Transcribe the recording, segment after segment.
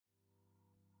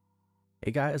Hey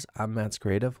guys, I'm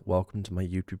Mattscreative. Welcome to my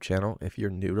YouTube channel. If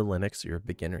you're new to Linux, you're a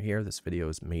beginner here, this video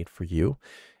is made for you.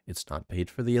 It's not paid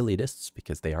for the elitists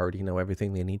because they already know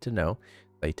everything they need to know.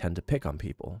 They tend to pick on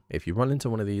people. If you run into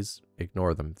one of these,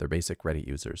 ignore them. They're basic Reddit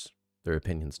users. Their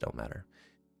opinions don't matter.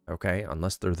 Okay?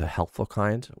 Unless they're the helpful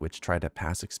kind, which try to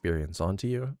pass experience on to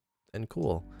you, then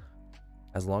cool.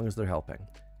 As long as they're helping.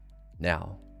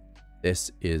 Now,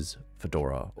 this is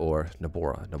Fedora or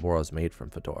Nabora. Nabora is made from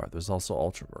Fedora. There's also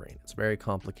Ultramarine. It's very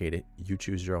complicated. You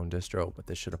choose your own distro, but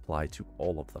this should apply to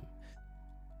all of them.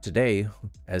 Today,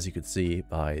 as you can see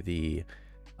by the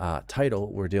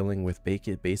title, we're dealing with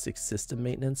basic system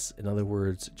maintenance. In other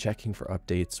words, checking for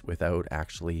updates without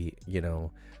actually,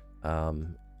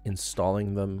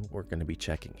 installing them. We're going to be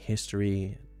checking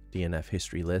history, DNF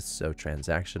history lists, so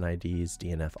transaction IDs,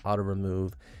 DNF auto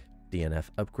remove, DNF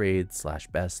upgrade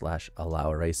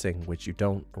 /best/allow erasing, which you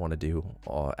don't want to do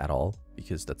at all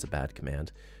because that's a bad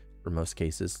command for most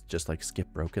cases, just like skip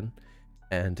broken,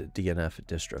 and DNF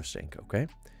distro sync. Okay,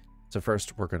 so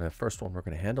first one we're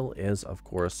gonna handle is of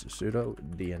course sudo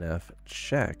DNF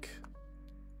check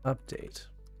update.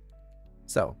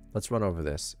 So let's run over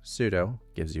this. Sudo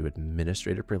gives you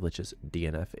administrator privileges,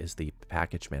 DNF is the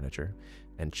package manager,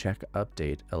 and check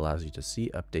update allows you to see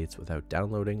updates without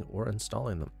downloading or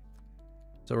installing them.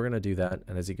 So we're going to do that,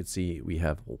 and as you can see, we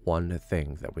have one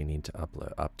thing that we need to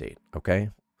update, okay?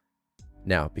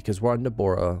 Now, because we're on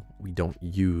Nabora, we don't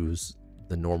use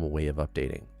the normal way of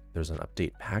updating. There's an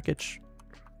update package.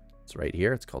 It's right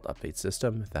here. It's called update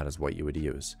system. That is what you would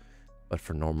use. But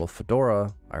for normal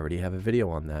Fedora, I already have a video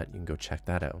on that. You can go check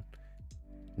that out.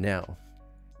 Now,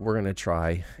 we're going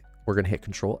to hit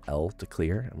Control L to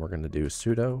clear, and we're going to do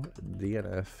sudo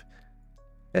DNF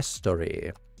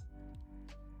history.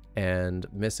 And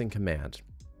missing command,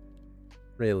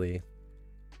 really,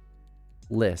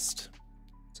 list.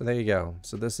 So there you go.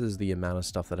 So this is the amount of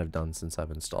stuff that I've done since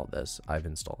I've installed this. I've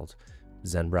installed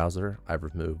Zen browser, I've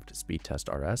removed speedtest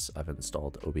RS, I've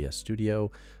installed OBS Studio,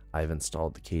 I've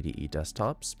installed the KDE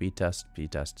desktop, speedtest,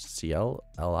 ptest CL,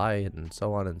 LI, and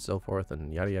so on and so forth,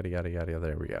 and yada yada yada yada.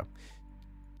 There we go.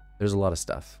 There's a lot of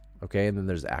stuff. Okay, and then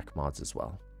there's ACK mods as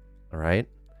well. All right.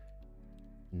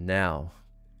 Now,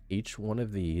 each one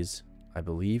of these, I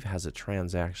believe, has a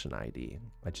transaction ID.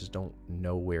 I just don't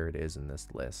know where it is in this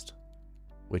list,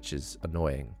 which is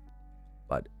annoying.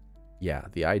 But yeah,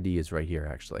 the ID is right here,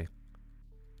 actually.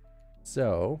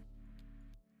 So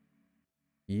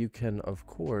you can, of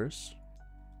course,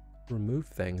 remove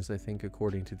things, I think,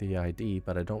 according to the ID,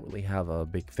 but I don't really have a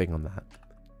big thing on that.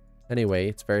 Anyway,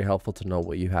 it's very helpful to know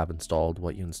what you have installed,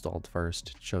 what you installed first.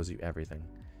 It shows you everything.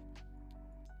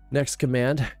 Next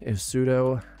command is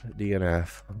sudo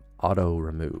DNF auto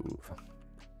remove.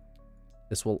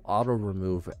 This will auto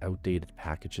remove outdated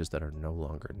packages that are no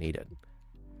longer needed.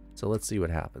 So let's see what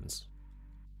happens.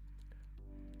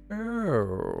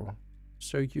 Oh,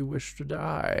 so you wish to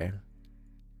die?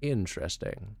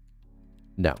 Interesting.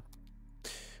 No,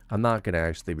 I'm not going to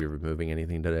actually be removing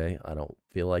anything today. I don't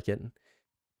feel like it.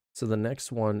 So the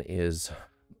next one is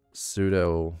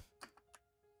sudo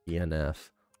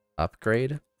DNF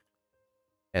upgrade,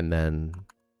 and then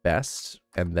best,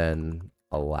 and then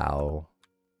allow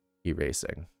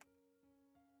erasing.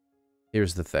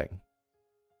 Here's the thing.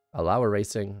 Allow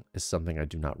erasing is something I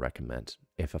do not recommend.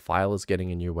 If a file is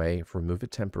getting in your way, remove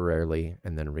it temporarily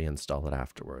and then reinstall it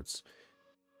afterwards.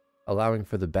 Allowing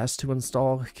for the best to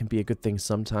install can be a good thing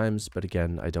sometimes, but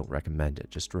again, I don't recommend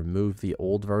it. Just remove the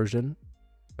old version,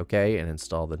 okay, and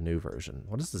install the new version.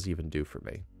 What does this even do for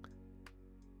me?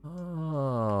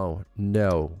 Oh,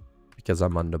 no. Because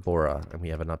I'm on Nabora and we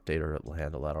have an updater that will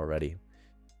handle that already.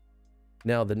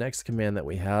 Now, the next command that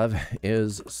we have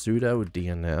is sudo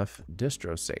DNF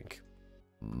distro sync.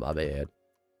 My bad.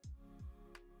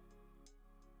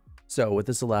 So what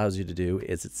this allows you to do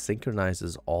is it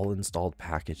synchronizes all installed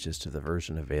packages to the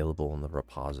version available in the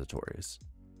repositories.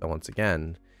 So once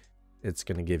again, it's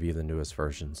going to give you the newest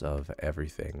versions of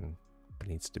everything that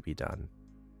needs to be done.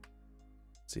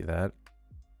 See that?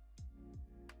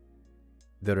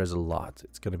 There is a lot.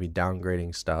 It's going to be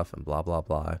downgrading stuff and blah, blah,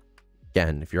 blah.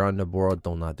 Again, if you're on Nabora,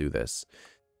 do not do this.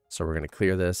 So we're going to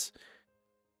clear this.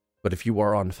 But if you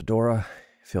are on Fedora,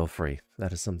 feel free.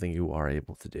 That is something you are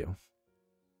able to do.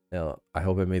 Now, I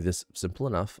hope I made this simple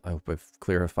enough. I hope I've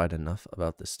clarified enough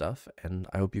about this stuff. And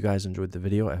I hope you guys enjoyed the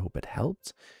video. I hope it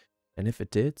helped. And if it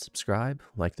did, subscribe,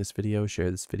 like this video, share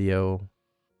this video.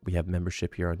 We have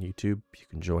membership here on YouTube. You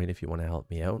can join if you want to help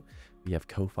me out. We have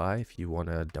Ko-Fi if you want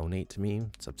to donate to me.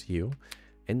 It's up to you.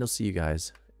 And I'll see you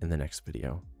guys in the next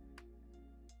video.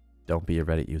 Don't be a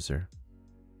Reddit user.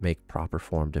 Make proper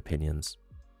formed opinions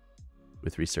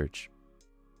with research.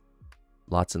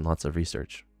 lots and lots of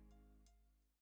research.